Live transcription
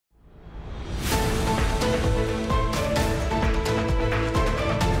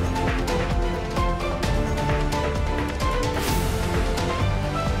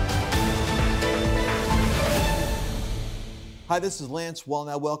Hi, this is Lance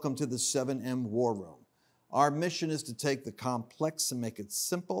Wallnau. Welcome to the 7M War Room. Our mission is to take the complex and make it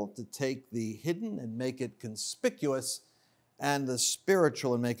simple, to take the hidden and make it conspicuous, and the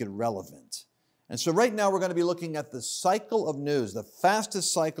spiritual and make it relevant. And so right now we're going to be looking at the cycle of news. The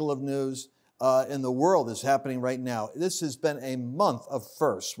fastest cycle of news in the world is happening right now. This has been a month of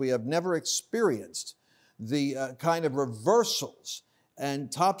firsts. We have never experienced the kind of reversals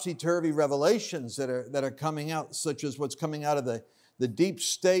and topsy-turvy revelations that are coming out, such as what's coming out of the deep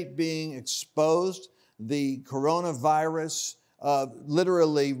state being exposed, the coronavirus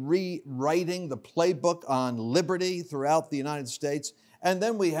literally rewriting the playbook on liberty throughout the United States. And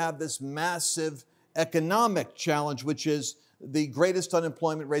then we have this massive economic challenge, which is the greatest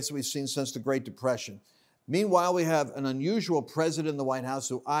unemployment rates that we've seen since the Great Depression. Meanwhile, we have an unusual president in the White House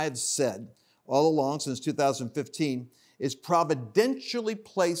who I've said all along since 2015 is providentially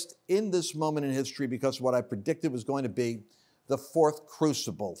placed in this moment in history because of what I predicted was going to be the fourth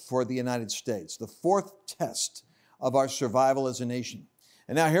crucible for the United States, the fourth test of our survival as a nation.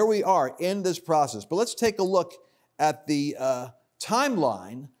 And now here we are in this process. But let's take a look at the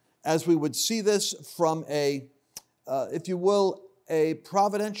timeline as we would see this from a, if you will, a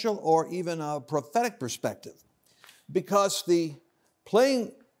providential or even a prophetic perspective. Because the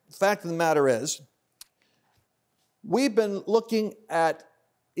plain fact of the matter is, we've been looking at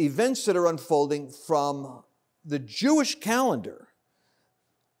events that are unfolding from the Jewish calendar,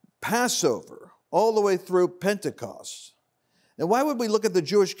 Passover, all the way through Pentecost. And why would we look at the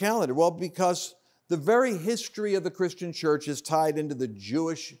Jewish calendar? Well, because the very history of the Christian church is tied into the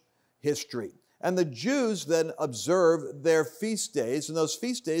Jewish history. And the Jews then observe their feast days, and those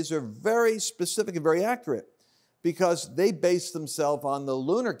feast days are very specific and very accurate because they base themselves on the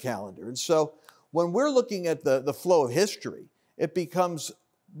lunar calendar. And so when we're looking at the flow of history, it becomes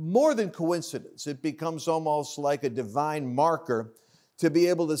more than coincidence. It becomes almost like a divine marker to be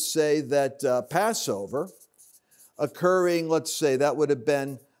able to say that Passover occurring, let's say, that would have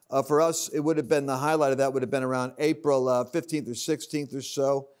been, for us, it would have been, the highlight of that would have been around April 15th or 16th or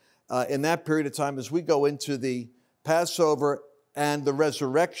so. In that period of time, as we go into the Passover and the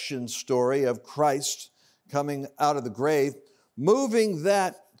resurrection story of Christ coming out of the grave, moving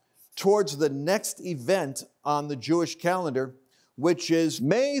that towards the next event on the Jewish calendar, which is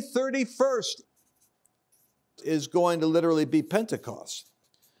May 31st, is going to literally be Pentecost.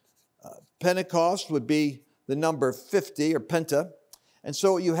 Pentecost would be the number 50, or Penta. And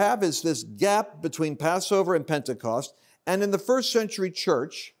so what you have is this gap between Passover and Pentecost. And in the first century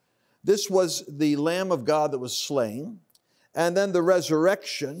church, this was the Lamb of God that was slain. And then the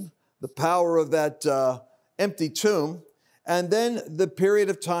resurrection, the power of that empty tomb. And then the period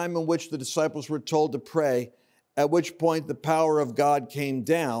of time in which the disciples were told to pray, at which point the power of God came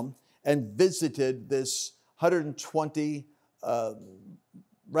down and visited this 120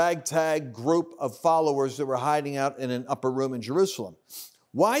 ragtag group of followers that were hiding out in an upper room in Jerusalem.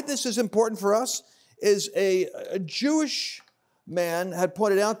 Why this is important for us is a Jewish man had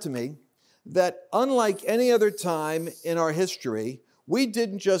pointed out to me that unlike any other time in our history, we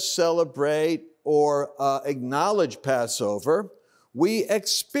didn't just celebrate or acknowledge Passover, we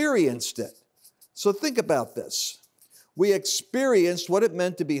experienced it. So think about this. We experienced what it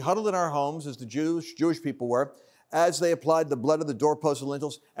meant to be huddled in our homes, as the Jewish people were, as they applied the blood of the doorposts and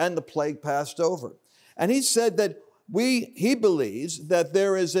lintels, and the plague passed over. And he said that he believes that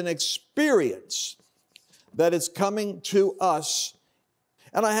there is an experience that is coming to us.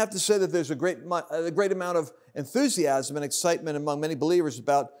 And I have to say that there's a great amount of enthusiasm and excitement among many believers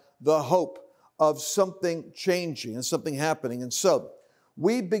about the hope of something changing and something happening. And so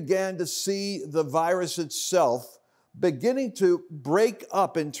we began to see the virus itself beginning to break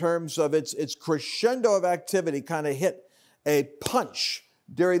up in terms of its crescendo of activity, kind of hit a punch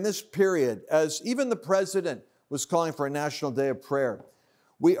during this period, as even the president was calling for a national day of prayer.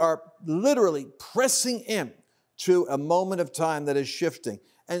 We are literally pressing in to a moment of time that is shifting.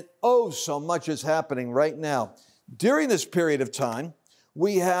 And oh, so much is happening right now. During this period of time,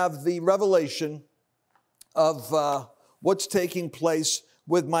 we have the revelation of what's taking place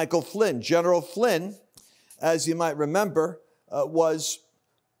with Michael Flynn. General Flynn, as you might remember, was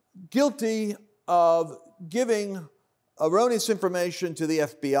guilty of giving erroneous information to the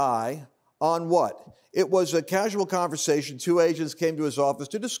FBI on what? It was a casual conversation. Two agents came to his office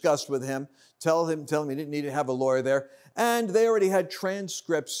to discuss with him, tell him he didn't need to have a lawyer there. And they already had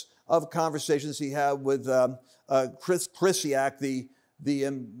transcripts of conversations he had with Chris Krisiak, the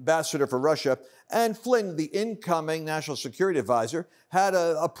ambassador for Russia. And Flynn, the incoming national security advisor, had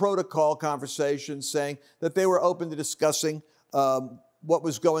a protocol conversation saying that they were open to discussing what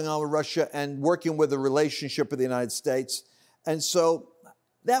was going on with Russia and working with the relationship with the United States. And so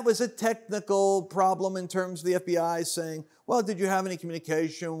that was a technical problem in terms of the FBI saying, well, did you have any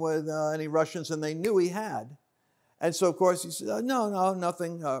communication with any Russians? And they knew he had. And so, of course, he said, no,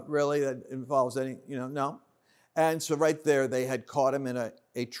 nothing really that involves any, no. And so right there, they had caught him in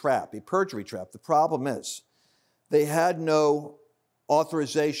a trap, a perjury trap. The problem is they had no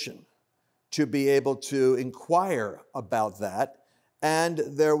authorization to be able to inquire about that, and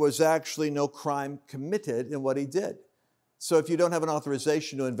there was actually no crime committed in what he did. So if you don't have an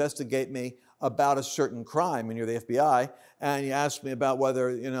authorization to investigate me about a certain crime, and you're the FBI, and you ask me about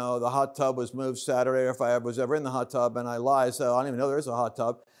whether, the hot tub was moved Saturday, or if I was ever in the hot tub, and I lie, so I don't even know there is a hot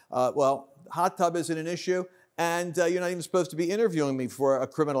tub. Well, hot tub isn't an issue, and you're not even supposed to be interviewing me for a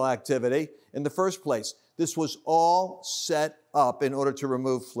criminal activity in the first place. This was all set up in order to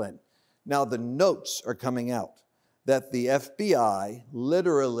remove Flynn. Now, the notes are coming out that the FBI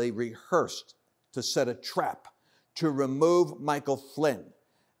literally rehearsed to set a trap to remove Michael Flynn.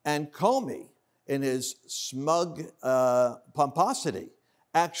 And Comey, in his smug pomposity,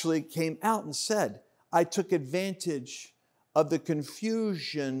 actually came out and said, I took advantage of the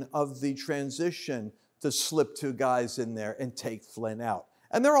confusion of the transition to slip two guys in there and take Flynn out.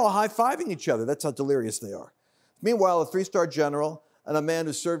 And they're all high-fiving each other. That's how delirious they are. Meanwhile, a three-star general and a man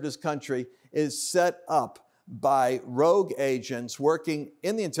who served his country is set up by rogue agents working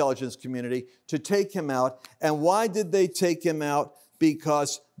in the intelligence community to take him out. And why did they take him out?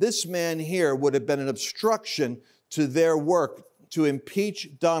 Because this man here would have been an obstruction to their work to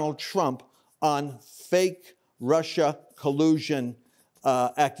impeach Donald Trump on fake Russia collusion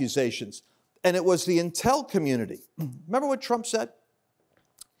accusations. And it was the intel community. Remember what Trump said?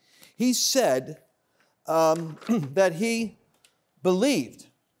 He said that he believed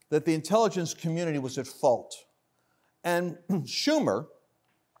that the intelligence community was at fault. And Schumer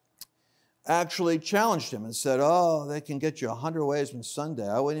actually challenged him and said, oh, they can get you 100 ways from Sunday.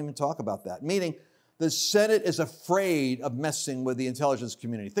 I wouldn't even talk about that. Meaning the Senate is afraid of messing with the intelligence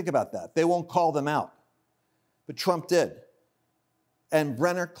community. Think about that. They won't call them out. But Trump did. And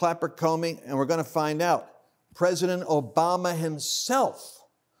Brenner, Clapper, Comey, and we're going to find out, President Obama himself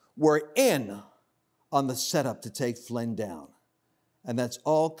were in on the setup to take Flynn down. And that's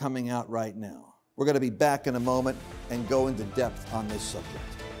all coming out right now. We're going to be back in a moment and go into depth on this subject.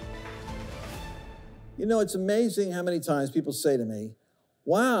 It's amazing how many times people say to me,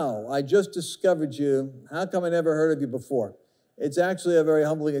 wow, I just discovered you. How come I never heard of you before? It's actually a very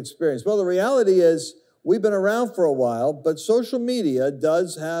humbling experience. Well, the reality is we've been around for a while, but social media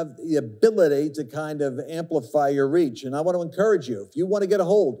does have the ability to kind of amplify your reach. And I want to encourage you, if you want to get a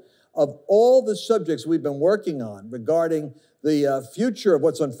hold of all the subjects we've been working on regarding the future of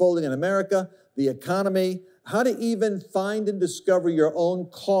what's unfolding in America, the economy, how to even find and discover your own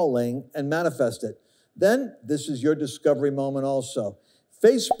calling and manifest it, then this is your discovery moment also.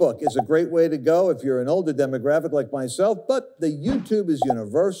 Facebook is a great way to go if you're an older demographic like myself, but the YouTube is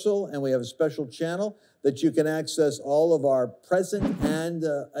universal, and we have a special channel that you can access all of our present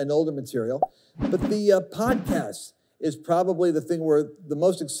and older material. But the podcast is probably the thing we're the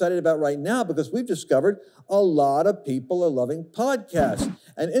most excited about right now, because we've discovered a lot of people are loving podcasts.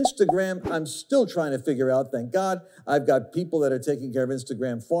 And Instagram, I'm still trying to figure out, thank God, I've got people that are taking care of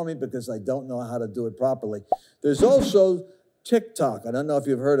Instagram for me because I don't know how to do it properly. There's also TikTok. I don't know if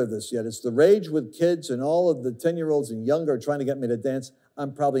you've heard of this yet. It's the rage with kids, and all of the 10-year-olds and younger are trying to get me to dance.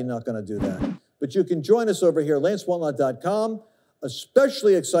 I'm probably not going to do that. But you can join us over here, LanceWallnau.com,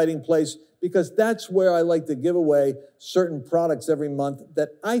 especially exciting place, because that's where I like to give away certain products every month that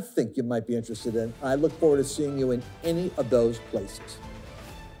I think you might be interested in. I look forward to seeing you in any of those places.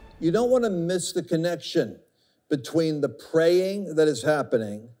 You don't want to miss the connection between the praying that is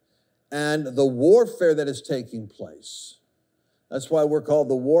happening and the warfare that is taking place. That's why we're called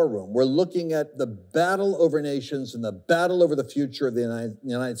the War Room. We're looking at the battle over nations and the battle over the future of the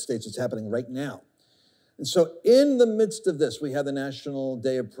United States that's happening right now. And so in the midst of this, we have the National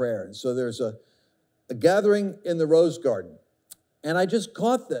Day of Prayer. And so there's a gathering in the Rose Garden. And I just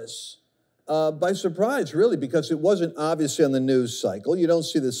caught this by surprise, really, because it wasn't obviously on the news cycle. You don't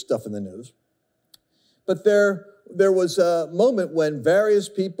see this stuff in the news. But there was a moment when various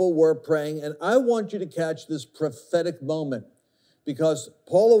people were praying, and I want you to catch this prophetic moment, because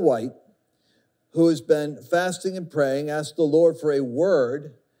Paula White, who has been fasting and praying, asked the Lord for a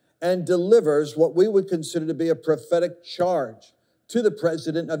word and delivers what we would consider to be a prophetic charge to the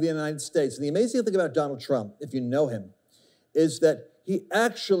President of the United States. And the amazing thing about Donald Trump, if you know him, is that he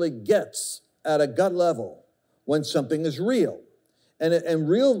actually gets at a gut level when something is real. And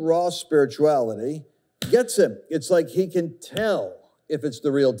real raw spirituality gets him. It's like he can tell if it's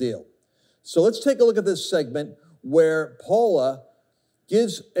the real deal. So let's take a look at this segment where Paula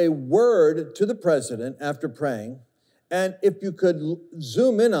gives a word to the president after praying. And if you could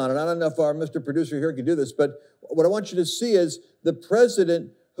zoom in on it, I don't know if our Mr. Producer here can do this, but what I want you to see is the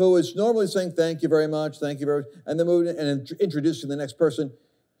president, who is normally saying, thank you very much, and then moving and introducing the next person,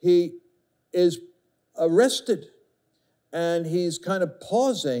 he is arrested. And he's kind of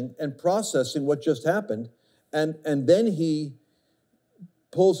pausing and processing what just happened. And then he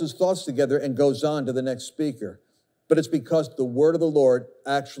pulls his thoughts together and goes on to the next speaker. But it's because the word of the Lord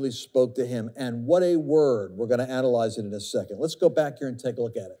actually spoke to him. And what a word. We're going to analyze it in a second. Let's go back here and take a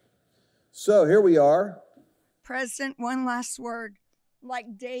look at it. So here we are. President, one last word.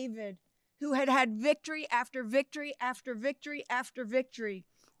 Like David, who had had victory after victory after victory after victory,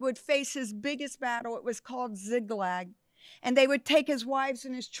 would face his biggest battle. It was called Ziklag. And they would take his wives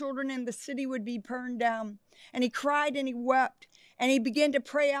and his children, and the city would be burned down. And he cried and he wept, and he began to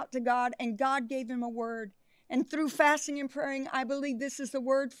pray out to God, and God gave him a word. And through fasting and praying, I believe this is the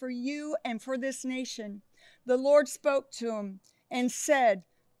word for you and for this nation. The Lord spoke to him and said,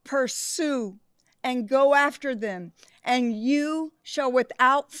 pursue and go after them, and you shall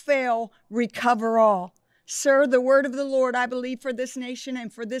without fail recover all. Sir, the word of the Lord, I believe, for this nation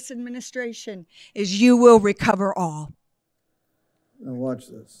and for this administration is you will recover all. Now watch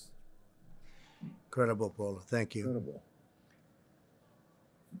this. Incredible, Paula. Thank you. Incredible.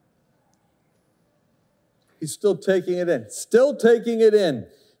 He's still taking it in. Still taking it in.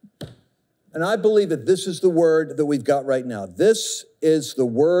 And I believe that this is the word that we've got right now. This is the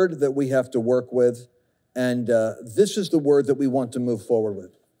word that we have to work with. And this is the word that we want to move forward with.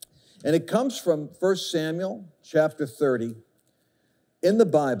 And it comes from 1 Samuel chapter 30 in the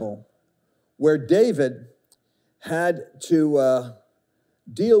Bible, where David had to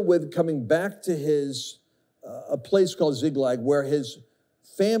deal with coming back to a place called Ziklag, where his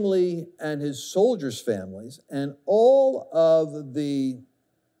family and his soldiers' families and all of the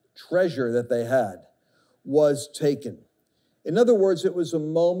treasure that they had was taken. In other words, it was a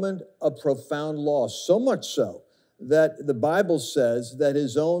moment of profound loss, so much so that the Bible says that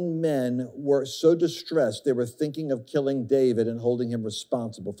his own men were so distressed, they were thinking of killing David and holding him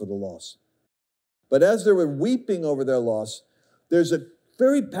responsible for the loss. But as they were weeping over their loss, there's a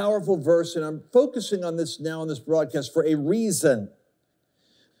very powerful verse, and I'm focusing on this now in this broadcast for a reason.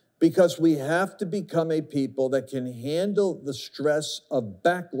 Because we have to become a people that can handle the stress of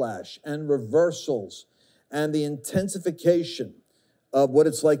backlash and reversals and the intensification of what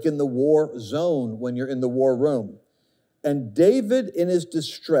it's like in the war zone when you're in the war room. And David, in his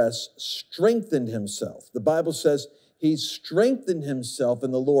distress, strengthened himself. The Bible says he strengthened himself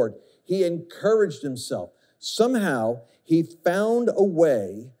in the Lord. He encouraged himself. Somehow, he found a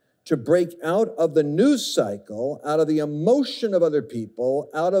way to break out of the news cycle, out of the emotion of other people,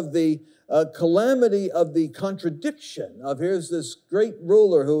 out of the calamity of the contradiction of here's this great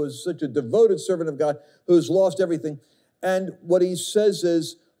ruler who is such a devoted servant of God who's lost everything. And what he says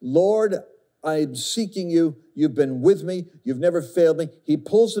is, Lord, I'm seeking you. You've been with me. You've never failed me. He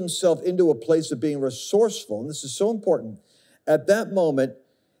pulls himself into a place of being resourceful. And this is so important. At that moment,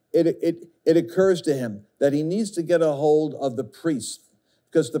 it occurs to him that he needs to get a hold of the priest,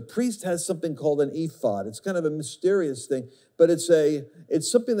 because the priest has something called an ephod. It's kind of a mysterious thing, but it's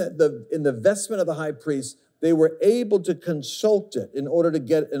something that in the vestment of the high priest, they were able to consult it in order to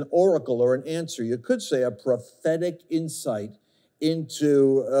get an oracle or an answer. You could say a prophetic insight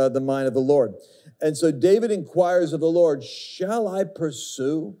into the mind of the Lord. And so David inquires of the Lord, shall I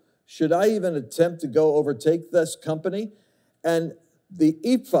pursue? Should I even attempt to go overtake this company? And the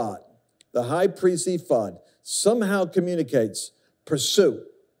ephod, the high priest ephod, somehow communicates, pursue,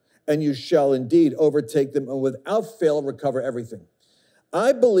 and you shall indeed overtake them and without fail recover everything.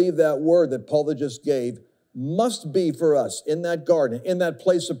 I believe that word that Paula just gave must be for us in that garden, in that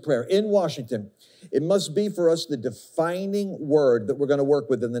place of prayer, in Washington. It must be for us the defining word that we're going to work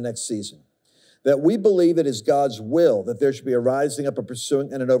with in the next season. That we believe it is God's will that there should be a rising up, a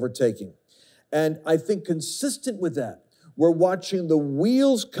pursuing, and an overtaking. And I think consistent with that, we're watching the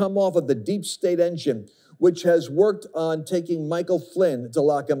wheels come off of the deep state engine, which has worked on taking Michael Flynn to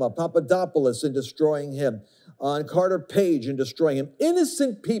lock him up, Papadopoulos and destroying him, on Carter Page and destroying him.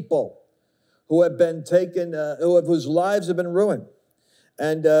 Innocent people who have been taken, whose lives have been ruined.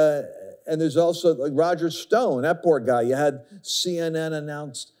 And there's also like Roger Stone, that poor guy. You had CNN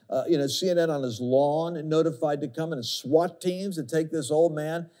announced, CNN on his lawn and notified to come, and his SWAT teams to take this old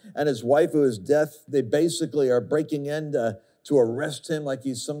man and his wife who is deaf. They basically are breaking in to arrest him like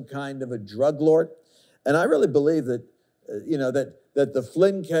he's some kind of a drug lord. And I really believe that, that the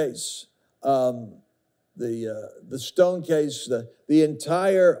Flynn case the Stone case, the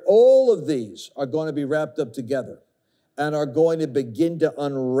entire, all of these are going to be wrapped up together and are going to begin to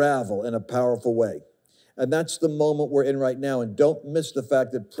unravel in a powerful way. And that's the moment we're in right now. And don't miss the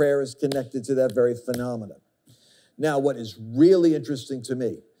fact that prayer is connected to that very phenomenon. Now, what is really interesting to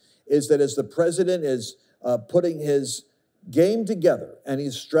me is that as the president is putting his game together and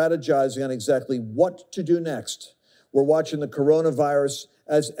he's strategizing on exactly what to do next, we're watching the coronavirus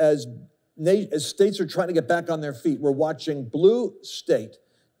as states are trying to get back on their feet. We're watching blue state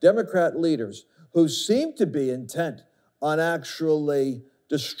Democrat leaders who seem to be intent on actually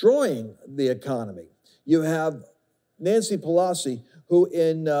destroying the economy. You have Nancy Pelosi, who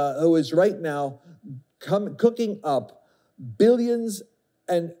is right now cooking up billions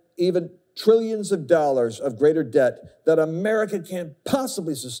and even trillions of dollars of greater debt that America can't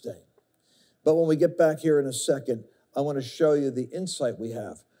possibly sustain. But when we get back here in a second, I want to show you the insight we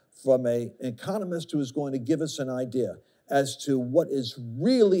have from an economist who is going to give us an idea as to what is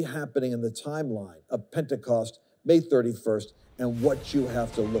really happening in the timeline of Pentecost, May 31st, and what you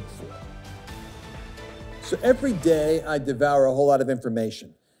have to look for. So every day I devour a whole lot of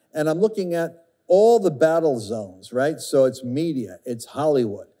information, and I'm looking at all the battle zones, right? So it's media, it's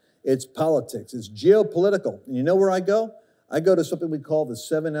Hollywood, it's politics, it's geopolitical. And you know where I go? I go to something we call the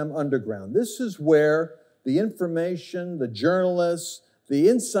 7M Underground. This is where the information, the journalists, the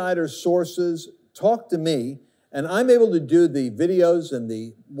insider sources talk to me, and I'm able to do the videos and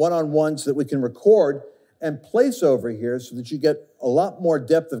the one-on-ones that we can record and place over here so that you get a lot more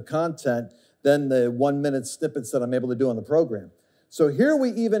depth of content than the 1-minute snippets that I'm able to do on the program. So here we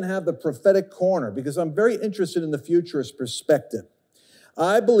even have the prophetic corner, because I'm very interested in the futurist perspective.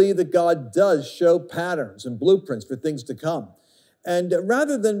 I believe that God does show patterns and blueprints for things to come. And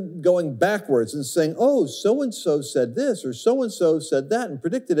rather than going backwards and saying, oh, so-and-so said this or so-and-so said that and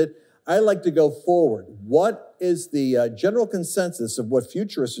predicted it, I like to go forward. What is the general consensus of what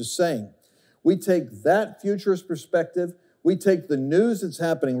futurists are saying? We take that futurist perspective, we take the news that's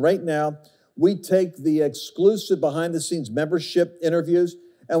happening right now, we take the exclusive behind-the-scenes membership interviews,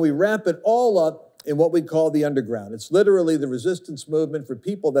 and we wrap it all up in what we call the underground. It's literally the resistance movement for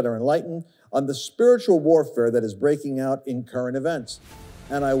people that are enlightened on the spiritual warfare that is breaking out in current events.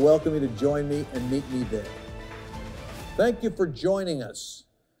 And I welcome you to join me and meet me there. Thank you for joining us.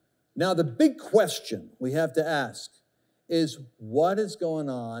 Now, the big question we have to ask is what is going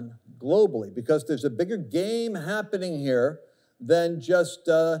on globally? Because there's a bigger game happening here than just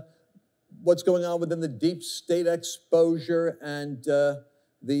what's going on within the deep state exposure and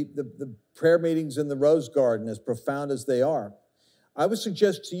the prayer meetings in the Rose Garden, as profound as they are. I would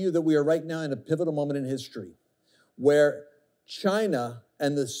suggest to you that we are right now in a pivotal moment in history where China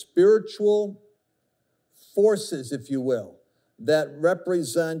and the spiritual forces, if you will, that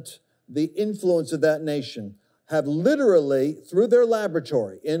represent the influence of that nation have literally, through their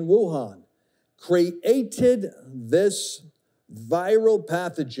laboratory in Wuhan, created this viral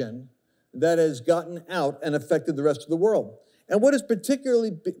pathogen that has gotten out and affected the rest of the world. And what is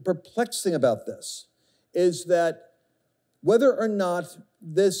particularly perplexing about this is that whether or not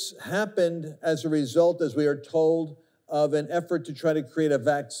this happened as a result, as we are told, of an effort to try to create a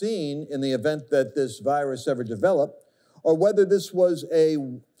vaccine in the event that this virus ever developed, or whether this was a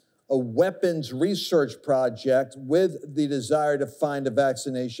weapons research project with the desire to find a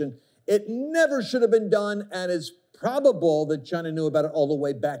vaccination, it never should have been done, and it's probable that China knew about it all the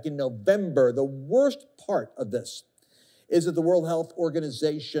way back in November. The worst part of this is that the World Health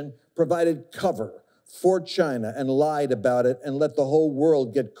Organization provided cover for China and lied about it and let the whole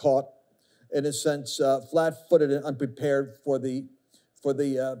world get caught, in a sense, flat-footed and unprepared for the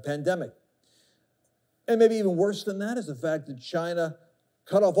pandemic. And maybe even worse than that is the fact that China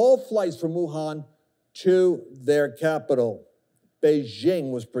cut off all flights from Wuhan to their capital.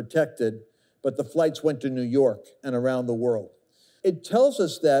 Beijing was protected, but the flights went to New York and around the world. It tells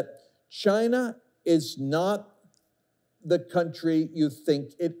us that China is not the country you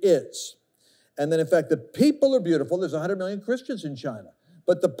think it is. And then, in fact, the people are beautiful. There's 100 million Christians in China.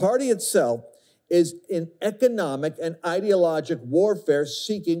 But the party itself is in economic and ideologic warfare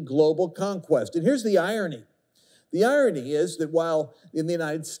seeking global conquest. And here's the irony. The irony is that while in the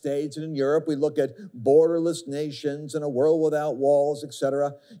United States and in Europe we look at borderless nations and a world without walls,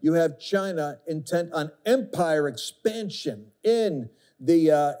 etc., you have China intent on empire expansion in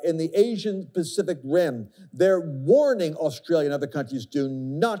the Asian Pacific Rim. They're warning Australia and other countries, do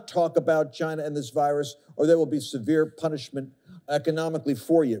not talk about China and this virus, or there will be severe punishment economically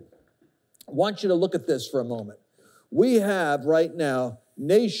for you. I want you to look at this for a moment. We have right now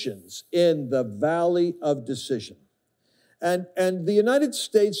nations in the valley of decision. And the United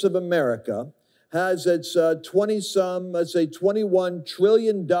States of America has its 20-some, let's say $21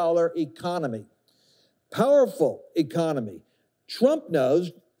 trillion economy. Powerful economy.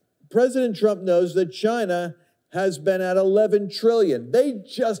 President Trump knows that China has been at 11 trillion. They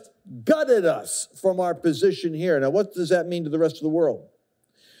just gutted us from our position here. Now, what does that mean to the rest of the world?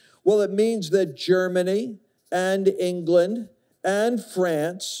 Well, it means that Germany and England and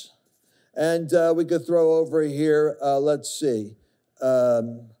France, and we could throw over here, let's see,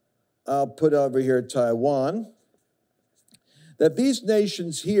 I'll put over here Taiwan, that these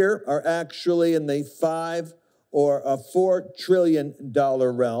nations here are actually in the $5 or $4 trillion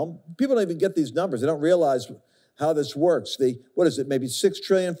realm. People don't even get these numbers. They don't realize how this works. What is it, maybe 6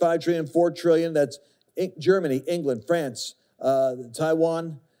 trillion, 5 trillion, 4 trillion? That's Germany, England, France,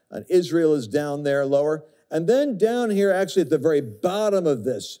 Taiwan, and Israel is down there lower. And then down here, actually at the very bottom of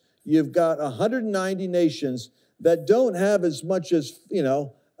this, you've got 190 nations that don't have as much as,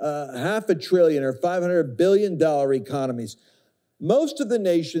 half a trillion or $500 billion economies. Most of the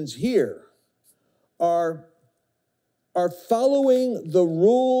nations here are following the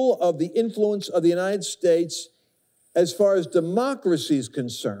rule of the influence of the United States as far as democracy is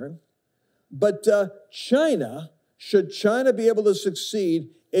concerned. But should China be able to succeed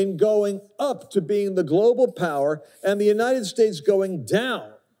in going up to being the global power and the United States going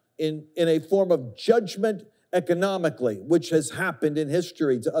down in a form of judgment economically, which has happened in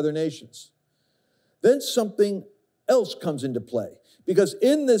history to other nations, then something else comes into play. Because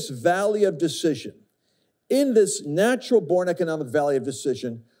in this valley of decision, in this natural-born economic valley of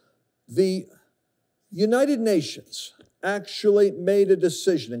decision, the United Nations actually made a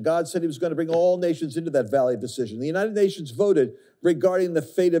decision, and God said he was going to bring all nations into that valley of decision. The United Nations voted regarding the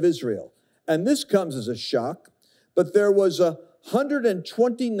fate of Israel. And this comes as a shock, but there was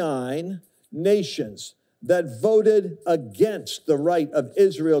 129 nations that voted against the right of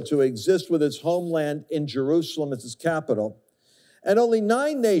Israel to exist with its homeland in Jerusalem as its capital. And only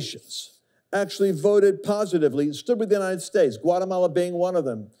 9 nations actually voted positively, stood with the United States, Guatemala being one of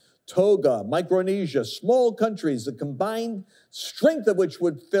them, Togo, Micronesia, small countries, the combined strength of which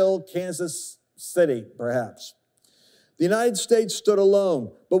would fill Kansas City, perhaps. The United States stood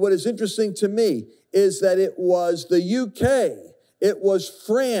alone. But what is interesting to me is that it was the UK, it was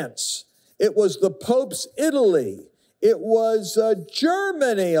France, it was the Pope's Italy, it was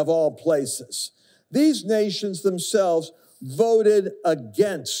Germany, of all places. These nations themselves voted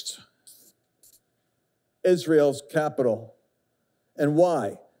against Israel's capital. And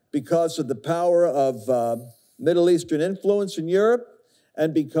why? Because of the power of Middle Eastern influence in Europe,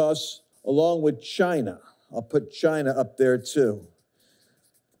 and because, along with China, I'll put China up there too,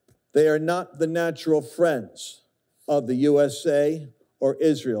 they are not the natural friends of the USA or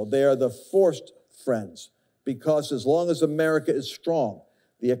Israel. They are the forced friends, because as long as America is strong,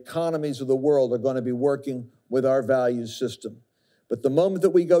 the economies of the world are going to be working with our value system. But the moment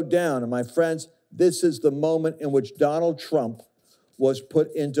that we go down, and my friends, this is the moment in which Donald Trump was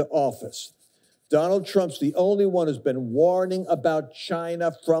put into office. Donald Trump's the only one who's been warning about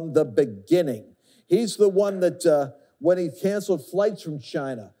China from the beginning. He's the one that, when he canceled flights from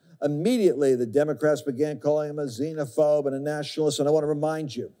China, immediately the Democrats began calling him a xenophobe and a nationalist. And I want to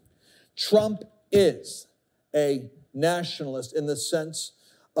remind you, Trump is a nationalist in the sense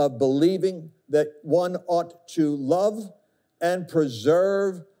of believing that one ought to love and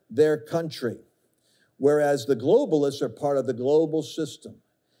preserve their country, whereas the globalists are part of the global system.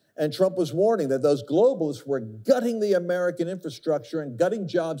 And Trump was warning that those globalists were gutting the American infrastructure and gutting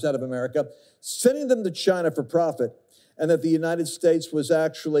jobs out of America, sending them to China for profit, and that the United States was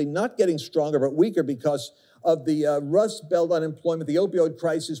actually not getting stronger but weaker because of the Rust Belt unemployment, the opioid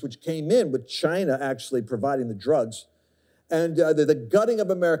crisis, which came in with China actually providing the drugs, and the gutting of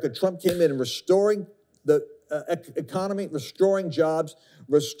America. Trump came in and restoring the economy, restoring jobs,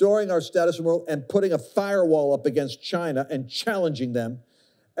 restoring our status in the world, and putting a firewall up against China and challenging them.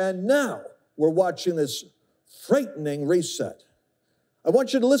 And now we're watching this frightening reset. I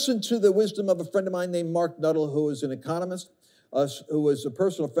want you to listen to the wisdom of a friend of mine named Mark Nuttall, who is an economist, who was a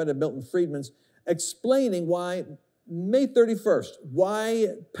personal friend of Milton Friedman's, explaining why May 31st, why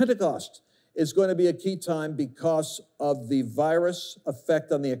Pentecost is going to be a key time because of the virus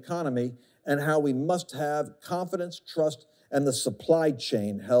effect on the economy and how we must have confidence, trust, and the supply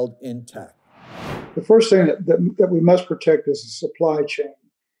chain held intact. The first thing that we must protect is the supply chain.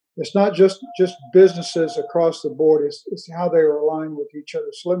 It's not just businesses across the board, it's how they are aligned with each other.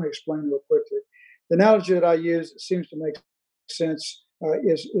 So let me explain real quickly. The analogy that I use, it seems to make sense,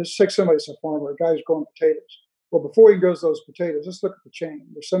 is say somebody's a farmer, a guy's growing potatoes. Well, before he grows those potatoes, let's look at the chain.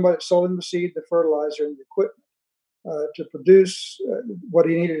 There's somebody that's selling the seed, the fertilizer, and the equipment. to produce what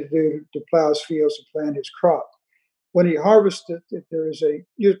he needed to do to plow his fields and plant his crop. When he harvests it, there is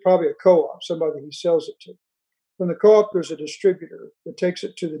probably a co-op, somebody he sells it to. From the co-op, there's a distributor that takes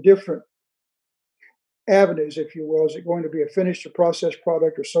it to the different avenues, if you will. Is it going to be a finished or processed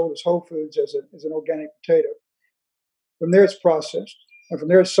product or sold as whole foods as an organic potato? From there, it's processed. And from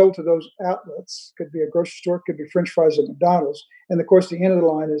there, it's sold to those outlets. Could be a grocery store, could be French fries at McDonald's. And of course, the end of the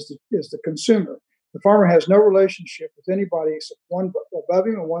line is the consumer. The farmer has no relationship with anybody except one above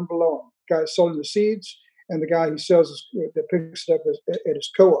him and one below him. The guy selling the seeds and the guy who that picks it up at his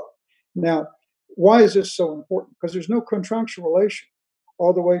co-op. Now, why is this so important? Because there's no contractual relation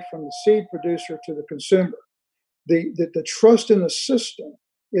all the way from the seed producer to the consumer. The trust in the system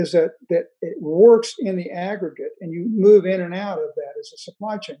is that it works in the aggregate, and you move in and out of that as a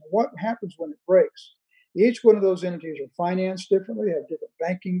supply chain. What happens when it breaks? Each one of those entities are financed differently. They have different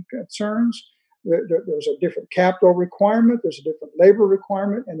banking concerns. There's a different capital requirement. There's a different labor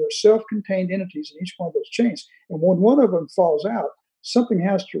requirement, and there's self-contained entities in each one of those chains. And when one of them falls out, something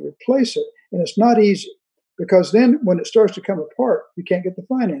has to replace it, and it's not easy. Because then when it starts to come apart, you can't get the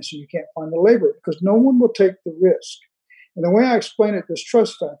financing, you can't find the labor, because no one will take the risk. And the way I explain it, this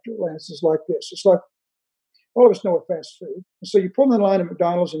trust factor, Lance, is like this. It's like all of us know what fast food. And so you pull in the line at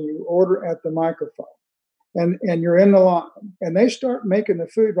McDonald's and you order at the microphone. And you're in the line. And they start making the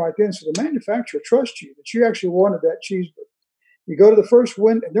food right then. So the manufacturer trusts you that you actually wanted that cheeseburger. You go to the first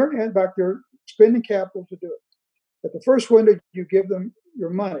window, and they're back there spending capital to do it. At the first window, you give them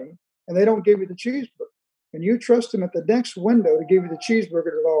your money, and they don't give you the cheeseburger. And you trust them at the next window to give you the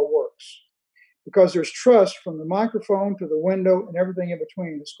cheeseburger that all works. Because there's trust from the microphone to the window and everything in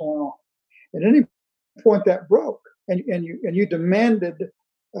between that's going on. At any point that broke, and you demanded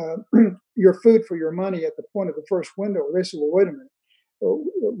your food for your money at the point of the first window, they said, well, wait a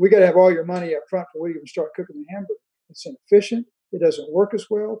minute. We got to have all your money up front before we even start cooking the hamburger. It's inefficient. It doesn't work as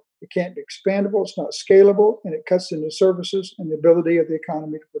well. It can't be expandable. It's not scalable. And it cuts into services and the ability of the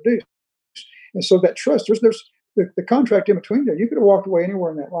economy to produce. And so that trust, there's the contract in between there. You could have walked away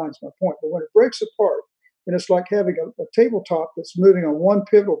anywhere in that line, is my point. But when it breaks apart, then it's like having a tabletop that's moving on one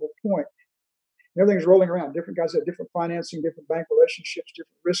pivotal point. Everything's rolling around. Different guys have different financing, different bank relationships,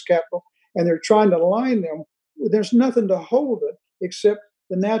 different risk capital, and they're trying to line them. There's nothing to hold it except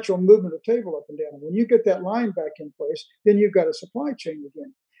the natural movement of the table up and down. And when you get that line back in place, then you've got a supply chain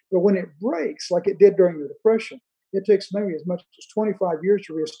again. But when it breaks, like it did during the Depression, it takes maybe as much as 25 years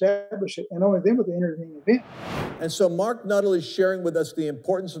to reestablish it, and only then with the intervening event. And so Mark Nuttall is sharing with us the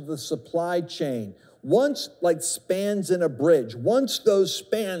importance of the supply chain. Once, like spans in a bridge, once those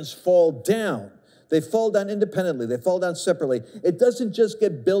spans fall down, they fall down independently, they fall down separately. It doesn't just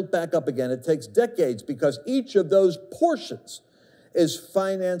get built back up again. It takes decades because each of those portions is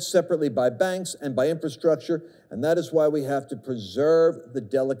financed separately by banks and by infrastructure, and that is why we have to preserve the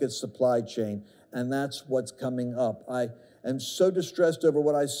delicate supply chain. And that's what's coming up. I am so distressed over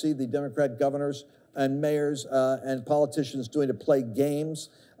what I see the Democrat governors and mayors and politicians doing to play games,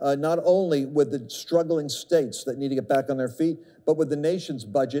 not only with the struggling states that need to get back on their feet, but with the nation's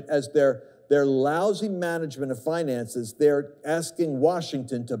budget as their lousy management of finances. They're asking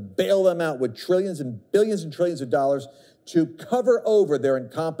Washington to bail them out with trillions and billions and trillions of dollars to cover over their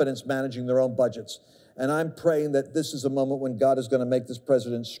incompetence managing their own budgets. And I'm praying that this is a moment when God is going to make this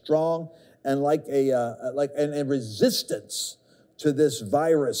president strong and like a resistance to this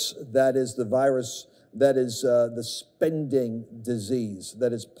virus that is the spending disease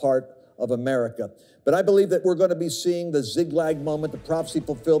that is part of America. But I believe that we're going to be seeing the zigzag moment, the prophecy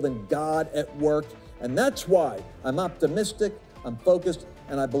fulfilled, and God at work. And that's why I'm optimistic, I'm focused,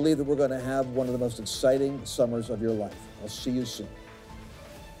 and I believe that we're going to have one of the most exciting summers of your life. I'll see you soon.